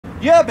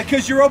Yeah,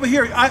 because you're over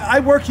here.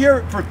 I work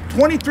here for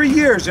 23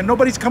 years and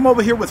nobody's come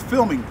over here with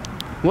filming.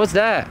 What's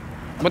that?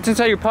 What's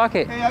inside your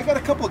pocket? Hey, I got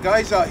a couple of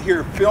guys out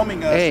here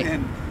filming us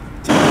and...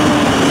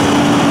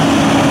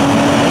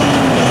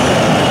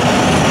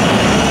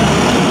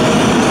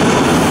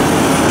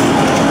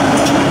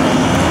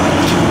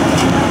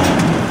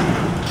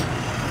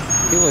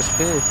 He was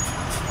pissed.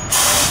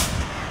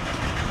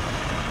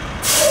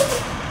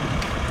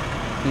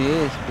 He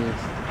is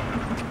pissed.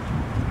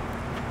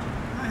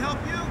 Can I help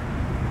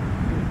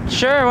you?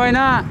 Sure, why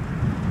not?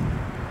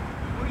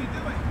 What are you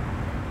doing?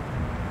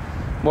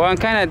 Well, I'm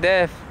kind of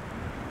deaf.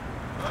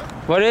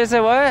 What is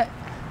it? What?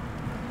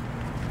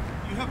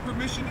 You have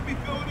permission to be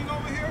filming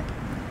over here?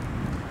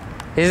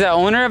 Is the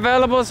owner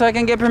available so I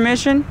can get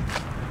permission?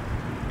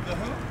 The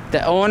who?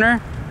 The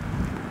owner?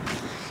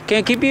 Can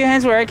you keep your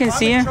hands where I can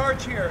see him? I'm in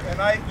charge here,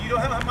 and you don't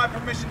have my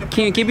permission to.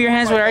 Can you keep your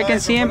hands where I can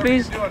see him,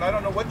 please? I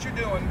don't know what you're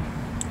doing.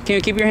 Can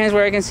you keep your hands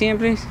where I can see him,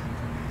 please?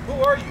 Who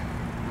are you?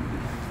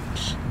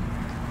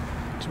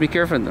 Just be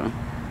careful, though.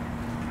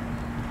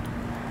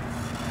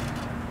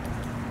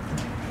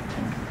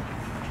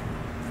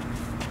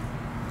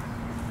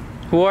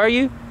 Who are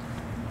you?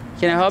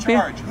 Can I help you?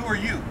 Who are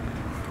you?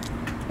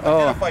 Oh.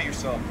 Identify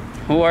yourself.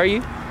 Who are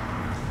you?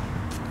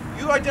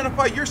 You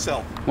identify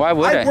yourself. Why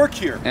would I? I work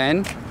here.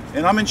 And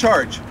I'm in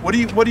charge. What are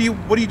you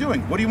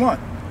doing? What do you want?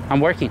 I'm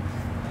working.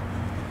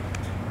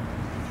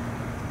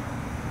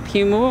 Can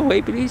you move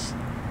away, please?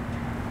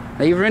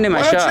 You're ruining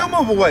my shot. Why don't you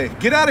move away?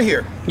 Get out of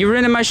here. You're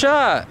ruining my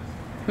shot.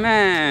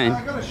 Man.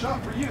 I got a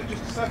shot for you in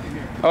just a second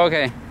here.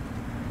 Okay.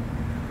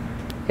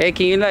 Hey,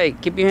 can you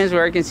keep your hands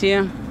where I can see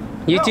him?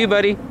 You too,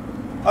 buddy.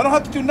 I don't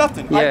have to do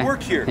nothing. Yeah. I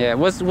work here. Yeah.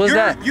 What's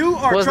that? You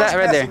are what's that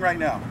right there? right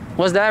now.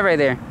 What's that right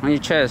there on your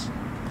chest?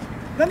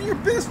 None of your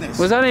business.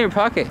 What's that in your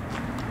pocket?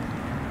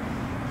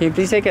 Can you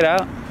please take it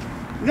out?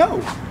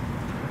 No.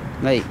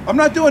 I'm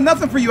not doing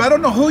nothing for you. I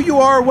don't know who you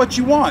are or what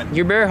you want.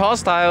 You're very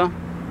hostile.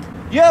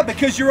 Yeah,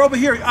 because you're over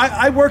here.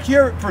 I work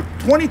here for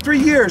 23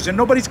 years and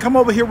nobody's come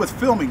over here with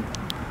filming.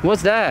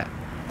 What's that?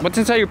 What's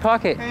inside your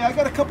pocket? Hey, I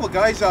got a couple of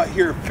guys out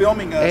here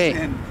filming us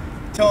and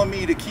telling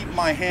me to keep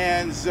my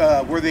hands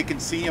where they can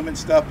see them and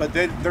stuff, but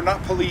they're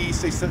not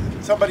police. They said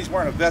somebody's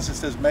wearing a vest that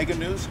says Mega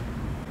News.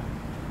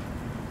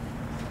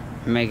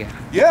 Mega.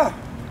 Yeah.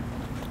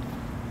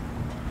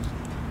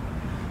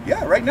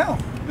 Yeah, right now.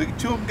 The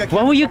two of them got.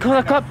 Why would you call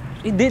a cop?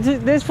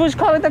 This fool's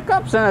calling the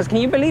cops on us. Can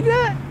you believe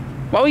that?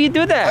 Why would you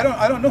do that?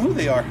 I don't know who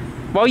they are.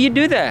 Why would you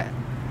do that?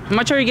 How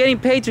much are you getting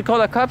paid to call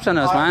the cops on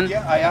us, man?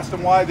 Yeah, I asked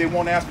them why. They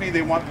won't ask me.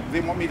 They want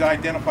me to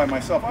identify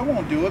myself. I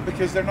won't do it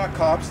because they're not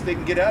cops. They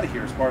can get out of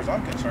here as far as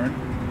I'm concerned.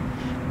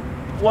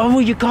 Why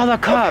would you call the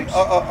cops? Okay,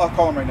 I'll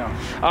call them right now.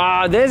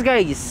 Ah, this guy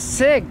is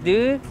sick,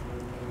 dude.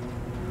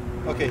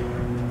 Okay.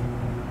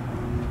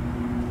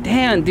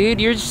 Damn, dude,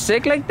 you're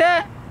sick like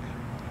that?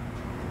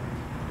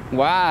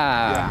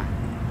 Wow.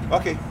 Yeah.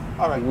 Okay.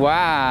 All right.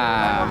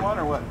 Wow. 911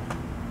 or what?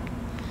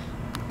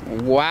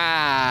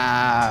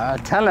 Wow.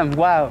 Tell him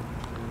wow.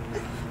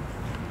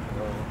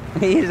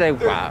 He's like,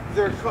 wow.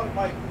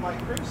 My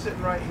crew's sitting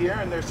right here,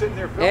 and they're sitting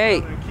there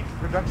filming to keep the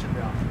production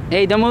down.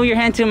 Hey, don't move your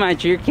hand too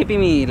much. You're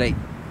keeping me like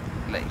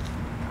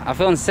I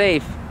feel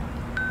unsafe.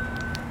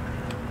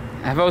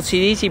 I have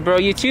OCD, bro.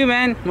 You too,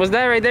 man. What's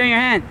that right there in your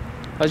hand?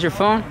 What's your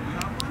phone?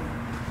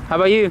 How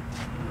about you?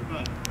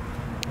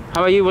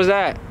 How about you? What's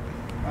that?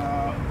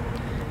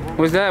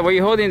 What's that? What are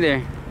you holding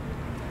there?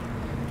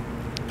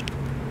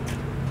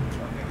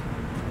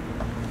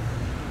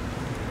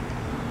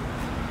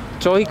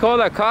 So he called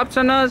the cops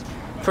on us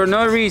for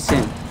no reason.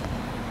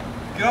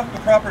 Get off the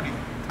property.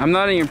 I'm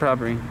not in your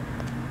property.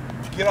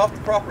 Get off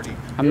the property.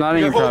 I'm not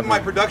in your property. You're holding my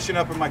production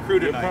up and my crew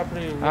tonight.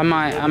 Am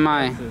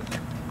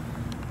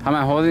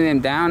I holding them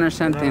down or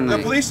something? The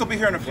police will be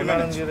here in a few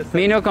minutes.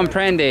 Me no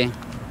comprende.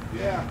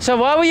 Yeah. So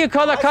why will you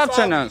call the cops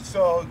on us?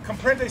 So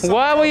comprende.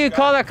 Why will you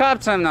call the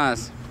cops on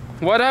us?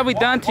 What have we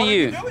done to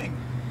you? What are you doing?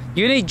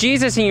 You need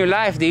Jesus in your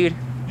life, dude.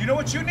 You know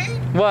what you need?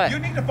 What? You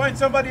need to find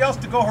somebody else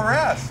to go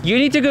harass. You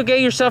need to go get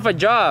yourself a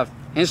job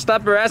and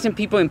stop harassing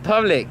people in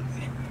public.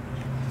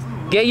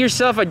 Get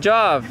yourself a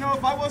job. You know,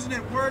 if I wasn't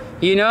at work,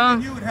 you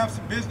would have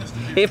some business to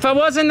do. If I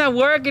wasn't at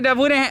work and I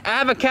wouldn't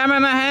have a camera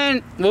in my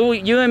hand, well,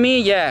 you and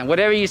me, yeah,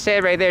 whatever you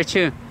said right there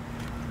too.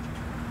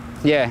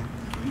 Yeah.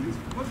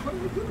 What are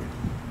you doing?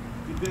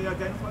 Did they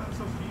identify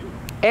themselves to you?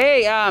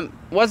 Hey,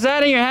 what's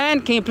that in your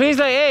hand? Can you please,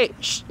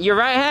 your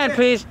right hand,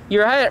 please.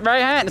 Your right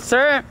hand,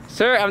 sir.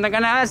 Sir, I'm not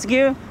gonna ask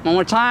you one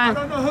more time. I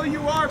don't know who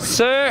you are, but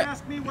sir. You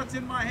ask me what's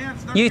in my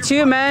hands. You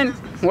too, man.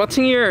 Business. What's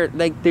in your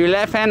your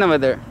left hand over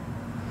there?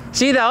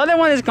 See, the other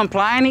one is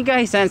compliant. He got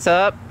his hands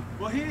up.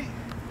 Well,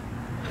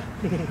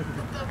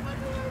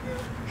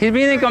 he's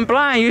being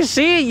compliant. You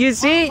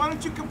see? Why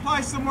don't you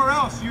comply somewhere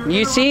else?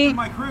 You see?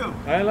 My crew.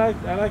 I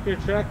like your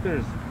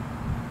tractors.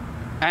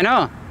 I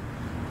know.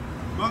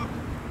 Well,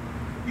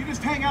 you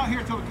just hang out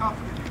here till the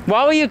cops get here.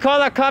 Why will you call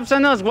the cops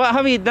on us? What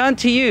have we done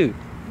to you?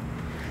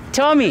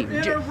 Tell me.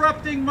 You're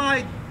interrupting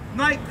my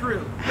night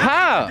crew.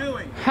 How? What are you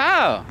doing?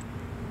 How?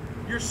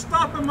 You're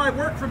stopping my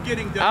work from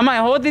getting done. Am I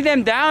holding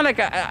them down like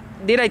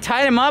did I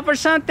tie him up or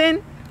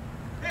something?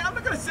 Hey, I'm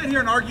not gonna sit here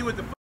and argue with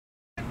the.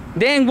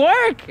 Didn't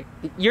work.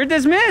 You're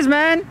dismissed,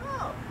 man.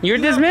 No. You're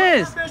You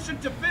dismissed. have no permission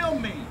to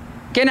film me.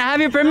 Can I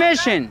have your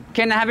permission?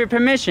 Can I have your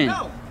permission?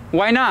 No.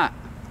 Why not?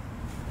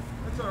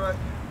 That's all right.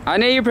 I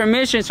need your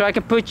permission so I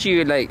can put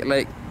you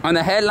like on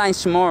the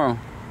headlines tomorrow.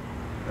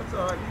 That's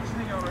all right. You just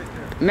hang out right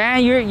there.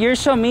 Man, you're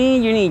so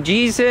mean. You need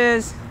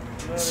Jesus.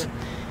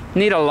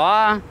 Need a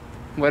law.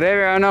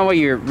 Whatever. I don't know what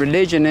your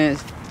religion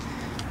is,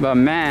 but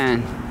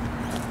man,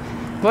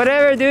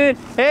 whatever, dude.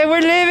 Hey,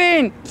 we're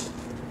leaving.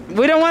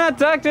 We don't want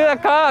to talk to the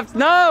cops.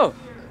 No.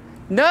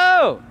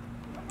 No.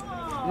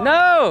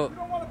 No. You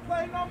don't want to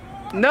play no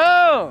more?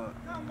 No.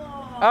 Come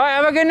on. All right.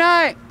 Have a good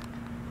night.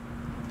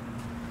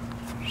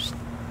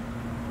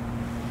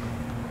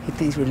 He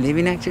thinks we're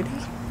leaving actually.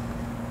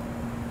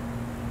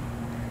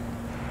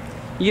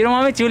 You don't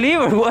want me to leave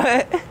or what?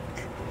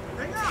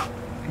 Hang out.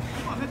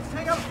 Come on, let's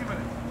hang out a few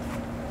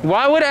minutes.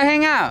 Why would I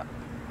hang out?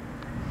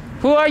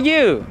 Who are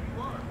you?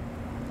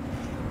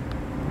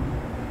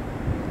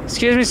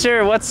 Excuse me,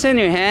 sir. What's in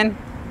your hand?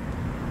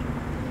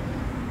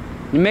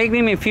 You make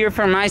me fear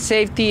for my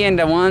safety and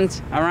the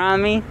ones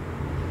around me.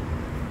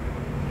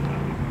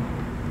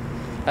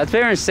 That's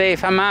very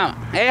unsafe. I'm out.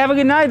 Hey, have a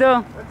good night,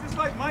 though. That's just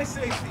like my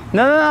safety.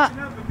 No, no, no.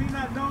 Enough of me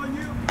not knowing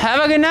you.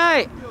 Have a good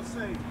night. I feel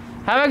safe.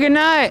 Have a good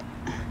night.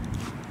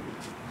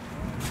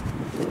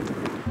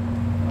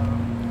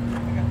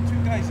 I got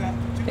two guys out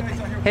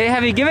here. Hey,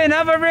 have you given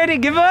up already?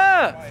 Give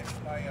up. My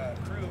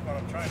crew, when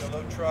I'm trying to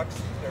load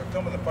trucks, they're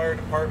filming the fire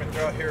department.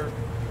 They're out here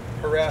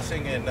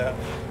harassing and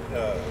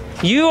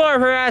You are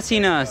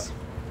harassing us.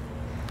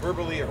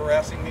 verbally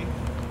harassing me.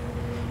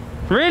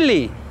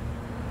 Really?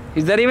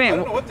 Is that I even?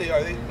 don't know what they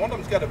are. One of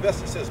them's got a vest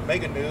that says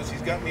Mega News.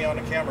 He's got me on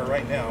the camera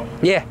right now.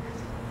 Yeah.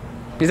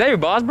 Is that your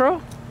boss, bro?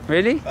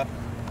 Really?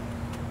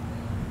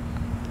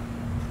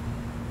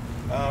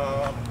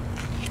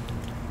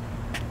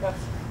 That's,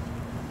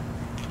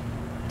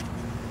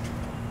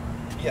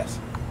 yes.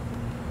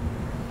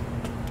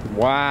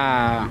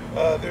 Wow.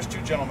 There's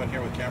two gentlemen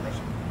here with cameras.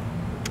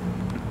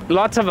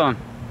 Lots of them.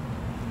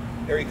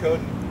 Area code.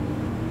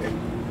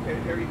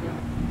 Area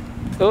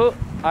code. Oh,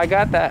 I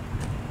got that.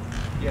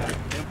 Yeah.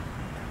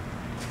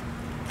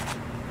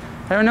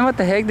 I don't know what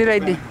the heck did I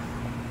do.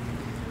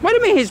 What do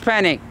you mean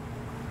Hispanic?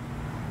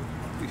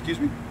 Excuse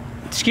me?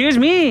 Excuse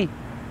me.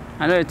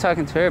 I know you're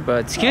talking to her,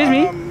 but excuse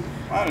me.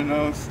 I don't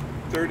know. It's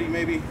 30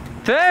 maybe.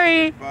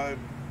 30? 5.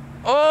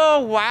 Oh,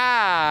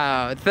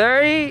 wow.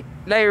 30?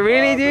 Like,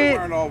 really, They're dude?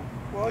 wearing all,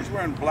 well, he's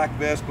wearing black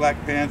vest,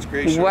 black pants,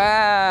 gray shirt. And a Wow.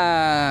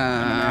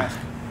 mask.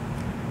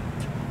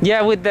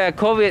 Yeah, with the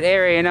COVID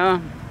era, you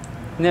know?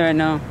 Never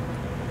know.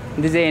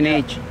 This day and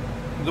age.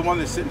 The one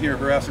that's sitting here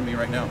harassing me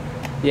right now.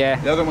 Yeah.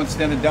 The other one's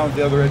standing down at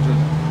the other edge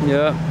of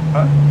Yeah.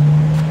 Huh?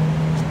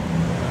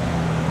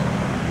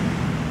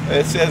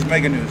 It says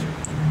Mega News.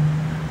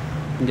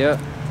 Yeah.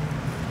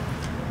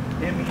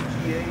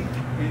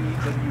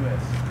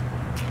 MEGANEWS.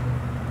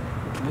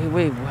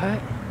 Wait, what?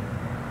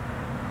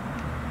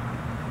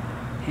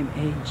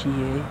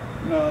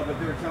 M-A-G-A? No, but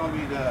they were telling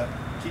me to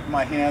keep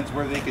my hands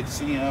where they could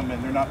see them,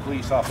 and they're not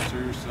police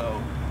officers,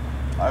 so.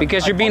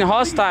 Because you're being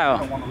hostile. I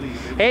don't want to leave.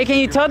 Hey, can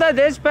you tell the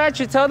dispatch,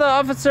 you tell the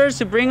officers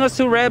to bring us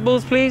 2 Red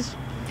Bulls, please?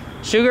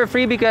 Sugar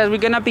free, because we're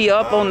gonna be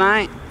up all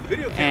night.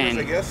 Video cameras,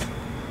 I guess.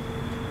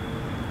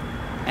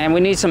 And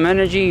we need some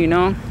energy, you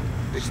know?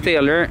 Stay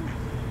alert.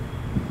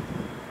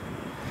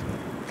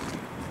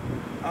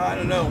 I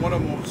don't know. One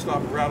of them won't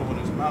stop rattling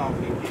his mouth.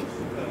 He keeps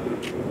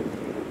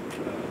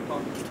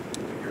talking.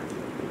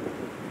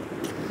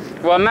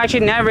 Well, I'm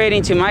actually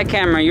narrating to my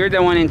camera. You're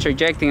the one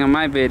interjecting on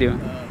my video.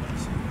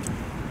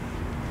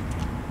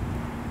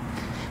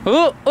 Let's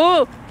see.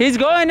 Ooh, he's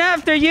going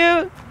after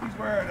you. He's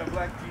wearing a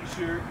black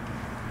t-shirt.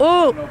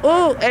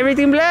 Ooh,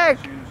 everything black.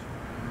 Shoes.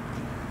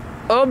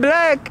 Oh,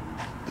 black.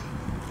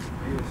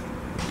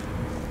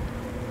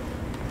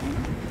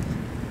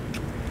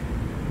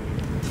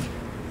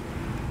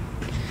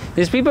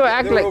 These people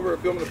act They were like over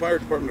filming the fire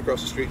department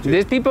across the street too.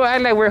 these people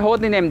act like we're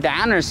holding them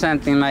down or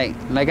something. Like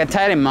I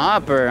tied them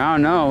up or I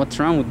don't know what's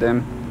wrong with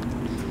them.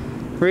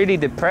 Really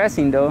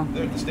depressing though.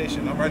 They're at the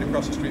station. I'm right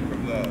across the street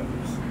from the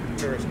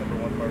Paris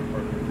 #1 fire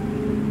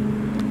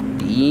department.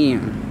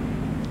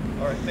 Damn,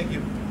 All right, thank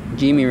you.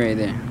 Jimmy right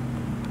there.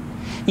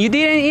 You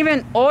didn't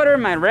even order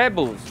my Red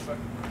Bulls.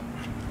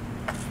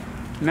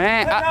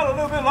 Man, Hang out a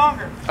little bit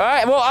longer. all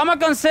right, well, I'm gonna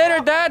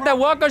consider that the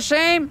walk of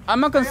shame.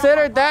 I'm gonna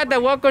consider that the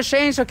walk of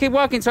shame, so keep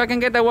walking so I can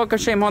get the walk of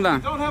shame. Hold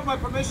on. Don't have my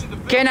permission to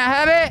film. Can I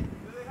have it?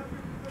 Do they have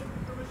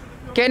your permission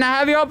to film? Can I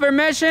have your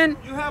permission?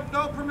 You have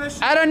no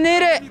permission. I don't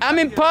need it. I'm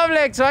in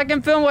public, so I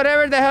can film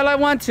whatever the hell I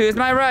want to. It's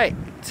my right.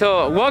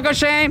 So, walk of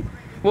shame,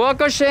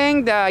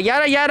 the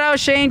yada yada of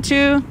shame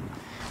too,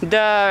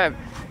 the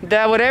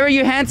whatever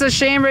you hands of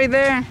shame right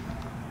there.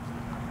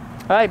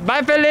 All right,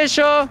 bye,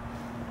 Felicio.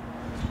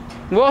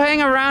 We'll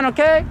hang around,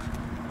 okay?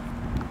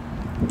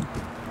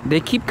 They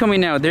keep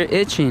coming out. They're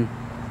itching.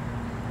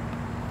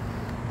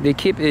 They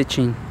keep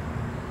itching.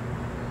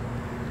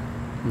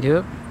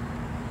 Yep.